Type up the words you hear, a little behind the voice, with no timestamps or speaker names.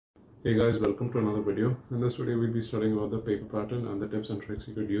Hey guys, welcome to another video. In this video, we'll be studying about the paper pattern and the tips and tricks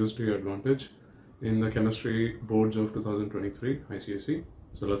you could use to your advantage in the chemistry boards of 2023 ICSE.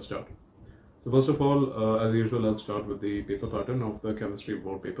 So let's start. So first of all, as usual, I'll start with the paper pattern of the chemistry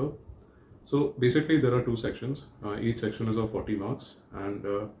board paper. So basically, there are two sections. Each section is of 40 marks, and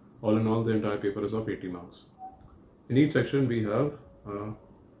all in all, the entire paper is of 80 marks. In each section, we have,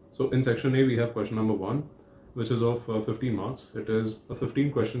 so in section A, we have question number 1, which is of 15 marks. It is a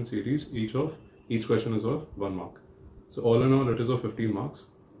 15 question series. Each question is of 1 mark. So all in all, it is of 15 marks.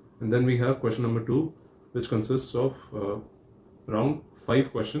 And then we have question number 2, which consists of around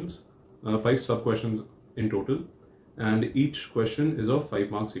 5 questions, 5 sub questions in total, and each question is of 5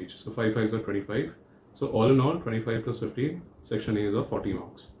 marks each. So 5 5s are 25. So all in all, 25 plus 15, section A is of 40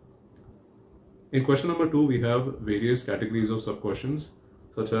 marks. In question number 2, we have various categories of sub questions,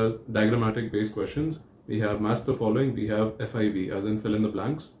 such as diagrammatic based questions. We have match the following, we have FIB as in fill in the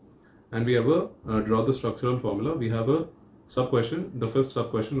blanks, and we have a draw the structural formula. We have a sub question, the 5th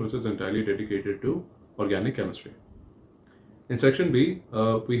sub question, which is entirely dedicated to organic chemistry. In section B,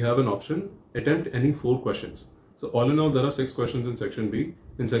 we have an option, attempt any 4 questions. So all in all, there are 6 questions in section B.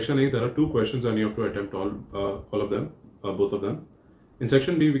 In section A, there are 2 questions and you have to attempt all of them, both of them. In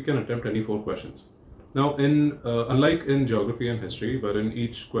section B, we can attempt any 4 questions. Now, unlike in geography and history, wherein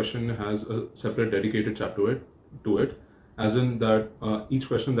each question has a separate dedicated chapter to it, as in that each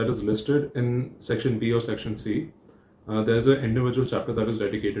question that is listed in section B or section C, there's an individual chapter that is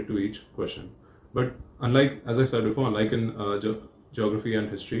dedicated to each question. But unlike, as I said before, unlike in geography and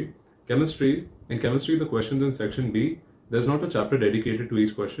history, in chemistry, the questions in section B, there's not a chapter dedicated to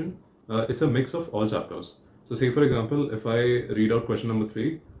each question. It's a mix of all chapters. So say, for example, if I read out question number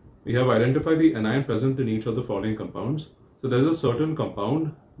 3, we have identified the anion present in each of the following compounds. So there is a certain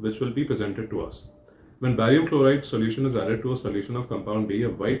compound which will be presented to us. When barium chloride solution is added to a solution of compound B, a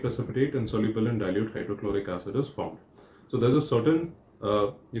white precipitate insoluble in dilute hydrochloric acid is formed. So there's a certain,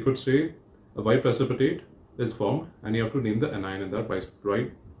 you could say, a white precipitate is formed, and you have to name the anion in that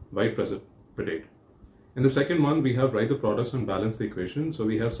white precipitate. In the second one, we have write the products and balance the equation. So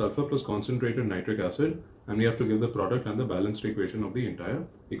we have sulfur plus concentrated nitric acid, and we have to give the product and the balanced equation of the entire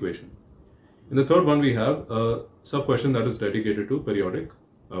equation. In the third one, we have a sub question that is dedicated to periodic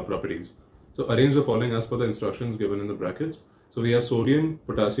properties. So arrange the following as per the instructions given in the brackets. So we have sodium,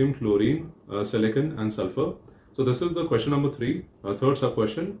 potassium, chlorine, silicon, and sulfur. So this is the question number 3, third sub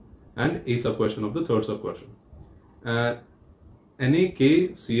question, and a sub question of the third sub question.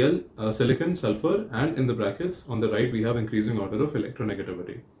 NaKCl, silicon, sulfur, and in the brackets on the right we have increasing order of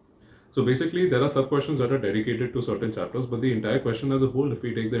electronegativity. So basically there are sub questions that are dedicated to certain chapters, but the entire question as a whole, if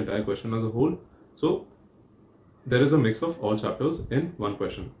we take the entire question as a whole, so there is a mix of all chapters in one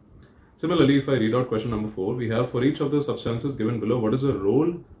question. Similarly, if I read out question number 4, we have for each of the substances given below, what is the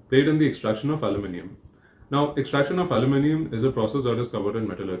role played in the extraction of aluminium? Now, extraction of aluminium is a process that is covered in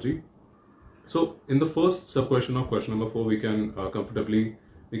metallurgy. So in the first sub question of question number 4, we can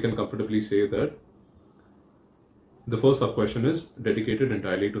comfortably say that the first sub question is dedicated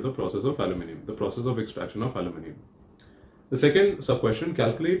entirely to the process of aluminium, the process of extraction of aluminium. The second sub question,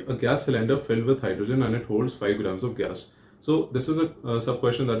 calculate a gas cylinder filled with hydrogen and it holds 5 grams of gas. So this is a sub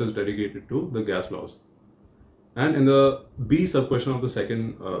question that is dedicated to the gas laws. And in the B sub question of the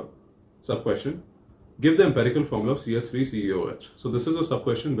second sub question, give the empirical formula of CH3COOH. So this is a sub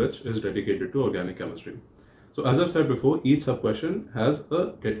question which is dedicated to organic chemistry. So as I've said before, each sub question has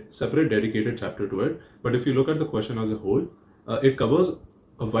a separate dedicated chapter to it. But if you look at the question as a whole, it covers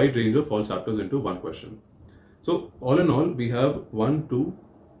a wide range of all chapters into one question. So all in all, we have 1, 2,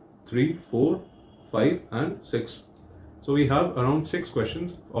 3, 4, 5, and 6. So we have around 6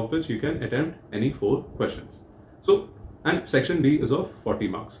 questions of which you can attempt any 4 questions. So, and section B is of 40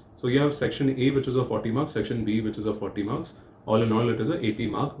 marks. So you have section A, which is of 40 marks, section B, which is of 40 marks. All in all, it is a 80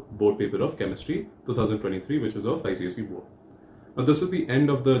 mark board paper of chemistry 2023, which is of ICSE board. Now this is the end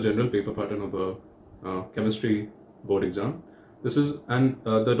of the general paper pattern of the chemistry board exam. This is, and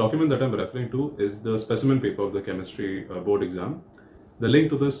the document that I'm referring to is the specimen paper of the chemistry board exam. The link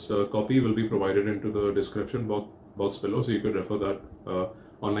to this copy will be provided into the description box below, so you could refer that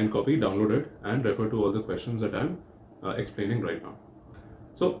online copy, download it, and refer to all the questions that I'm explaining right now.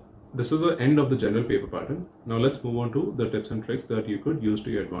 So this is the end of the general paper pattern. Now let's move on to the tips and tricks that you could use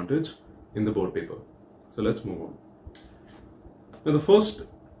to your advantage in the board paper. So let's move on. Now the first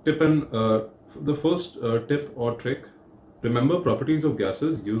tip or trick, remember properties of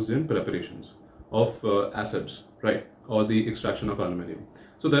gases used in preparations of acids, right, or the extraction of aluminium.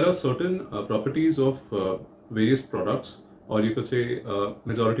 So there are certain properties of various products, or you could say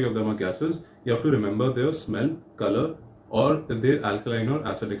majority of them are gases. You have to remember their smell, color, or if they're alkaline or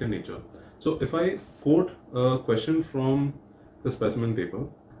acidic in nature. So if I quote a question from the specimen paper,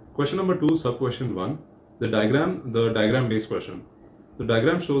 question number 2, sub-question 1, the diagram based question. The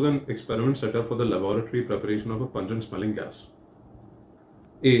diagram shows an experiment setup for the laboratory preparation of a pungent smelling gas.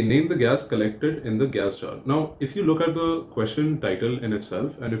 A, name the gas collected in the gas jar. Now, if you look at the question title in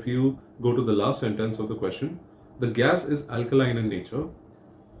itself, and if you go to the last sentence of the question, the gas is alkaline in nature.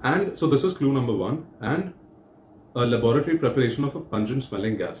 And so this is clue number 1, and a laboratory preparation of a pungent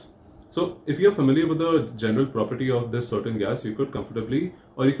smelling gas. So if you're familiar with the general property of this certain gas, you could comfortably,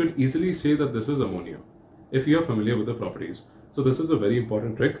 or you could easily say that this is ammonia, if you are familiar with the properties. So this is a very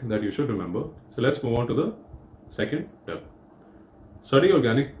important trick that you should remember. So let's move on to the second tip. Study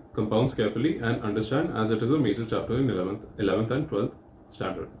organic compounds carefully and understand, as it is a major chapter in 11th and 12th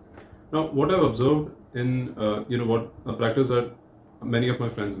standard. Now, what I've observed in, what a practice that many of my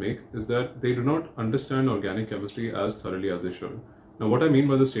friends make is that they do not understand organic chemistry as thoroughly as they should. Now, what I mean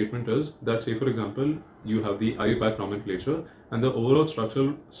by this statement is that, say for example, you have the IUPAC nomenclature and the overall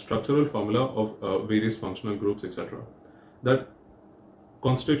structural formula of various functional groups, etc. that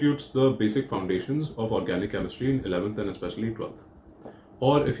constitutes the basic foundations of organic chemistry in 11th and especially 12th.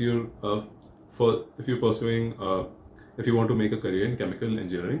 Or if you're pursuing, if you want to make a career in chemical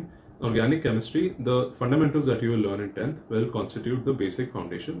engineering, organic chemistry, the fundamentals that you will learn in 10th will constitute the basic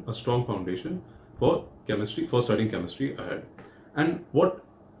foundation, a strong foundation for chemistry, for studying chemistry ahead. And what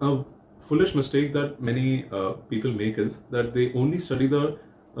a foolish mistake that many people make is that they only study the,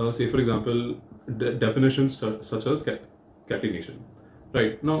 say for example, definitions such as catenation.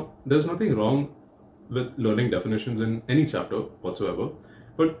 Right, now there's nothing wrong with learning definitions in any chapter whatsoever,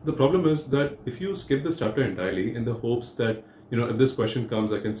 but the problem is that if you skip this chapter entirely in the hopes that, if this question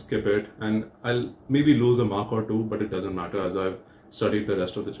comes, I can skip it and I'll maybe lose a mark or two, but it doesn't matter as I've studied the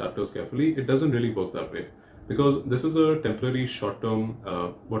rest of the chapters carefully. It doesn't really work that way, because this is a temporary short-term,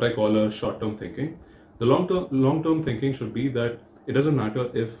 what I call a short-term thinking. The long-term thinking should be that it doesn't matter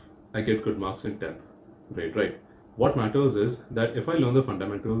if I get good marks in 10th grade, right? What matters is that if I learn the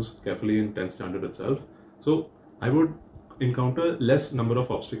fundamentals carefully in 10th standard itself, so I would encounter less number of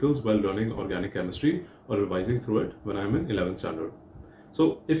obstacles while learning organic chemistry or revising through it when I'm in 11th standard.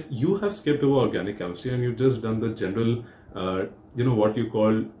 So if you have skipped over organic chemistry and you've just done the general, what you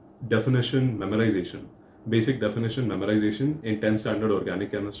call definition memorization, basic definition memorization in 10th standard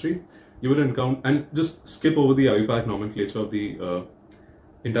organic chemistry, you would encounter, and just skip over the IUPAC nomenclature of the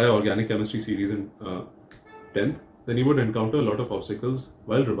entire organic chemistry series in 10th, then you would encounter a lot of obstacles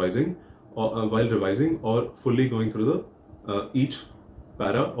while revising or fully going through the each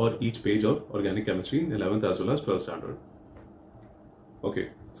para or each page of organic chemistry in 11th as well as 12th standard. Okay,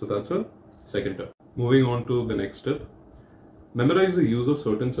 so that's a second tip. Moving on to the next tip. Memorize the use of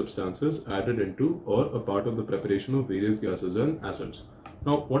certain substances added into or a part of the preparation of various gases and acids.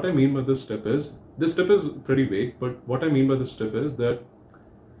 Now, what I mean by this tip is pretty vague, but what I mean by this tip is that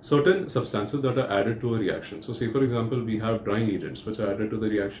certain substances that are added to a reaction. So say for example, we have drying agents which are added to the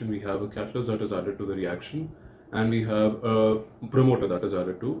reaction, we have a catalyst that is added to the reaction, and we have a promoter that is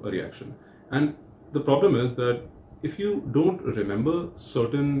added to a reaction. And the problem is that if you don't remember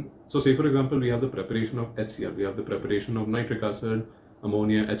certain, so say for example, we have the preparation of HCl, we have the preparation of nitric acid,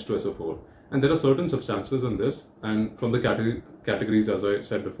 ammonia, H2SO4, and there are certain substances in this, and from the categories as I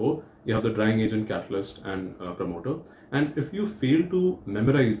said before, you have the drying agent, catalyst and promoter. And if you fail to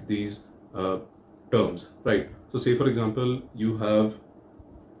memorize these terms, right? So say for example, you have,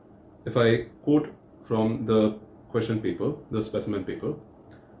 if I quote from the question paper, the specimen paper.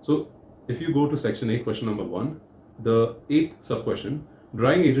 So if you go to section 8, question number 1, the 8th sub-question,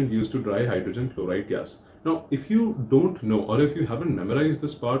 drying agent used to dry hydrogen chloride gas. Now, if you don't know, or if you haven't memorized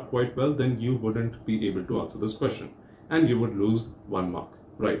this part quite well, then you wouldn't be able to answer this question and you would lose 1 mark,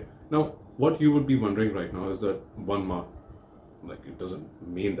 right? Now, what you would be wondering right now is that 1 mark, like it doesn't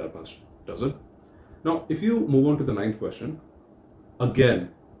mean that much, does it? Now, if you move on to the 9th question, again,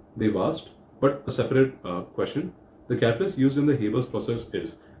 they've asked, but a separate question, the catalyst used in the Haber's process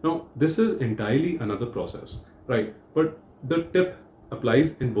is. Now, this is entirely another process, right? But the tip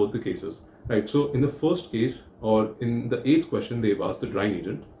applies in both the cases, right? So in the first case, or in the 8th question, they've asked the drying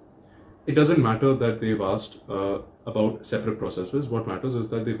agent. It doesn't matter that they've asked about separate processes. What matters is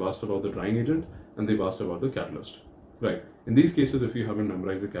that they've asked about the drying agent and they've asked about the catalyst, right? In these cases, if you haven't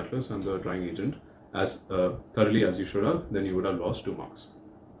memorized the catalyst and the drying agent as thoroughly as you should have, then you would have lost 2 marks.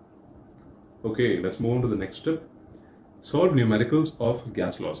 Okay, let's move on to the next step. Solve numericals of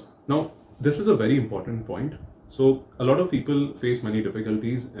gas laws. Now, this is a very important point. So a lot of people face many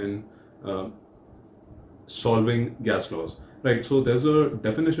difficulties in solving gas laws, right? So there's a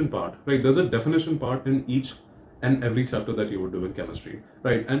definition part, right? There's a definition part in each and every chapter that you would do in chemistry,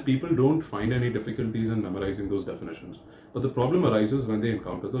 right? And people don't find any difficulties in memorizing those definitions. But the problem arises when they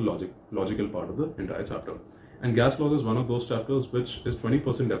encounter the logical part of the entire chapter. And gas laws is one of those chapters which is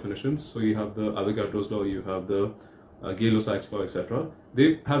 20% definitions. So you have the Avogadro's law, you have the Gay-Lussac's law, etc.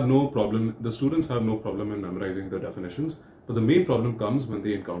 They have no problem, the students have no problem in memorizing the definitions, but the main problem comes when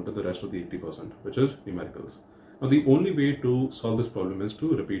they encounter the rest of the 80%, which is numericals. Now the only way to solve this problem is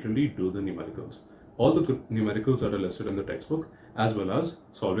to repeatedly do the numericals. All the numericals that are listed in the textbook, as well as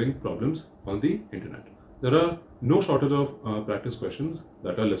solving problems on the internet. There are no shortage of practice questions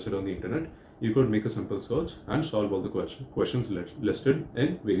that are listed on the internet. You could make a simple search and solve all the questions listed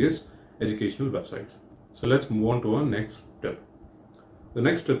in various educational websites. So let's move on to our next tip. The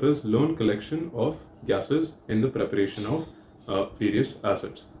next tip is learn collection of gases in the preparation of various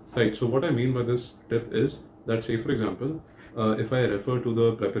acids. Right, so what I mean by this tip is that, say for example, if I refer to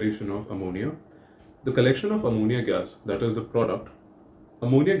the preparation of ammonia, the collection of ammonia gas, that is the product,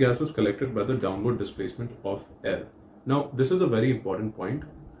 ammonia gas is collected by the downward displacement of air. Now, this is a very important point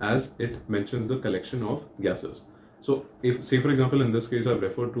as it mentions the collection of gases. So, if, say for example, in this case, I've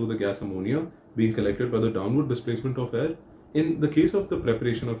referred to the gas ammonia being collected by the downward displacement of air. In the case of the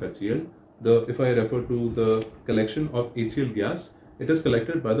preparation of HCl, if I refer to the collection of HCl gas, it is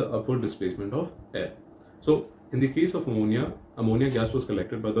collected by the upward displacement of air. So, in the case of ammonia, ammonia gas was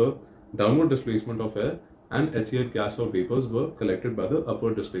collected by the downward displacement of air, and HCl gas or vapors were collected by the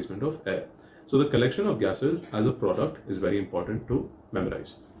upward displacement of air. So the collection of gases as a product is very important to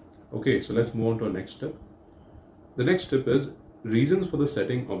memorize. Okay, so let's move on to our next step. The next tip is reasons for the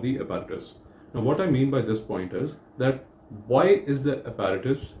setting of the apparatus. Now what I mean by this point is that why is the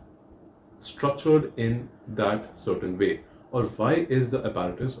apparatus structured in that certain way? Or why is the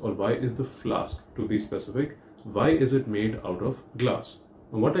apparatus, or why is the flask, to be specific, why is it made out of glass?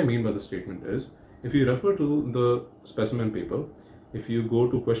 And what I mean by the statement is, if you refer to the specimen paper, if you go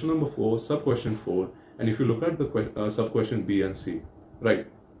to question number 4, sub-question 4, and if you look at the sub-question B and C, right,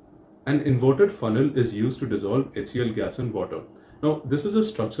 an inverted funnel is used to dissolve HCl gas in water. Now, this is a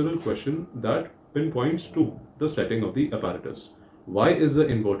structural question that pinpoints to the setting of the apparatus. Why is the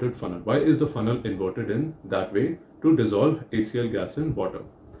inverted funnel? Why is the funnel inverted in that way to dissolve HCl gas in water?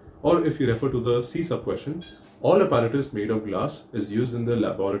 Or if you refer to the C sub-question, all apparatus made of glass is used in the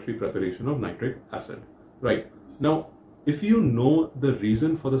laboratory preparation of nitric acid. Right. Now, if you know the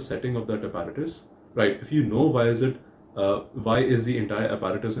reason for the setting of that apparatus, right, if you know why is the entire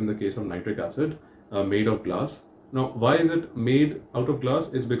apparatus in the case of nitric acid made of glass. Now, why is it made out of glass?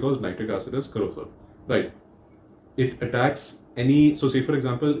 It's because nitric acid is corrosive, right? It attacks any, so say for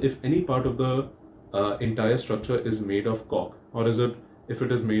example, if any part of the entire structure is made of cork, or if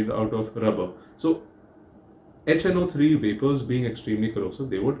it is made out of rubber. So HNO3 vapors being extremely corrosive,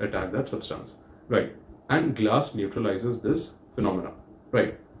 they would attack that substance, right? And glass neutralizes this phenomena,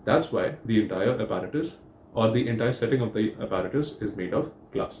 right? That's why the entire apparatus or the entire setting of the apparatus is made of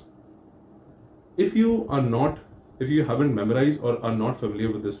glass. If you haven't memorized or are not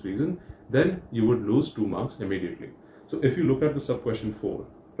familiar with this reason, then you would lose 2 marks immediately. So if you look at the sub-question 4,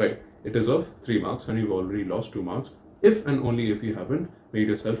 right, it is of 3 marks and you've already lost 2 marks if and only if you haven't made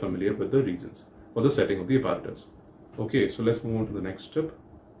yourself familiar with the reasons for the setting of the apparatus. Okay, so let's move on to the next step.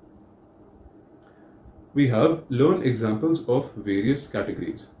 We have learn examples of various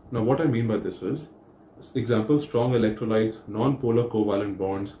categories. Now what I mean by this is examples: strong electrolytes, non-polar covalent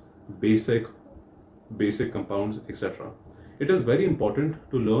bonds, basic compounds, etc. It is very important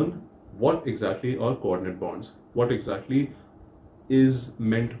to learn what exactly are coordinate bonds, what exactly is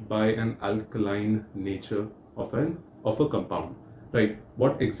meant by an alkaline nature of a compound, right?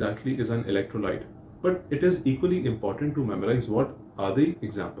 What exactly is an electrolyte? But it is equally important to memorize what are the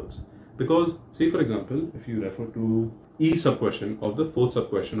examples. Because, say for example, if you refer to E sub-question of the 4th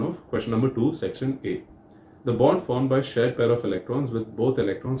sub-question of question number 2, section A, the bond formed by shared pair of electrons with both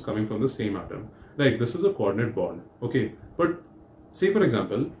electrons coming from the same atom. Right, this is a coordinate bond, okay? But say for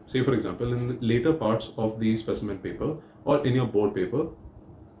example, in the later parts of the specimen paper or in your board paper,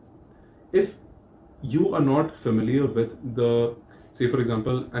 if you are not familiar with the, say for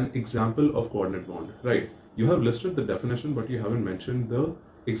example, an example of coordinate bond, right? You have listed the definition, but you haven't mentioned the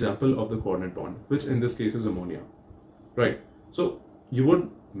example of the coordinate bond, which in this case is ammonia, right? So you would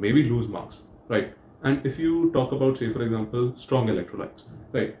maybe lose marks, right? And if you talk about, say for example, strong electrolytes,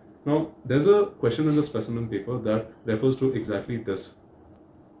 right? Now there's a question in the specimen paper that refers to exactly this.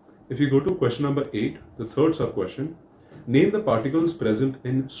 If you go to question number 8, the 3rd sub-question, name the particles present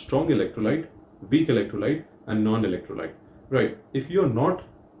in strong electrolyte, weak electrolyte, and non-electrolyte, right? If you're not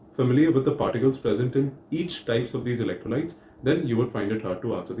familiar with the particles present in each types of these electrolytes, then you would find it hard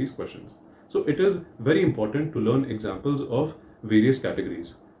to answer these questions. So it is very important to learn examples of various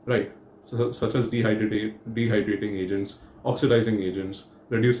categories, right? So, such as dehydrating agents, oxidizing agents,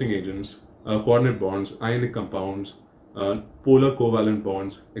 reducing agents, coordinate bonds, ionic compounds, polar covalent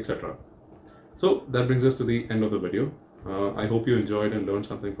bonds, etc. So that brings us to the end of the video. I hope you enjoyed and learned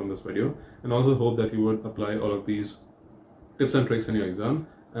something from this video, and also hope that you would apply all of these tips and tricks in your exam,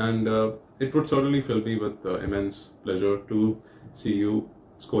 and it would certainly fill me with immense pleasure to see you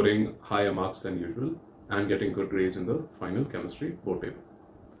scoring higher marks than usual and getting good grades in the final chemistry board paper.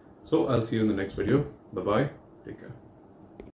 So I'll see you in the next video. Bye bye. Take care.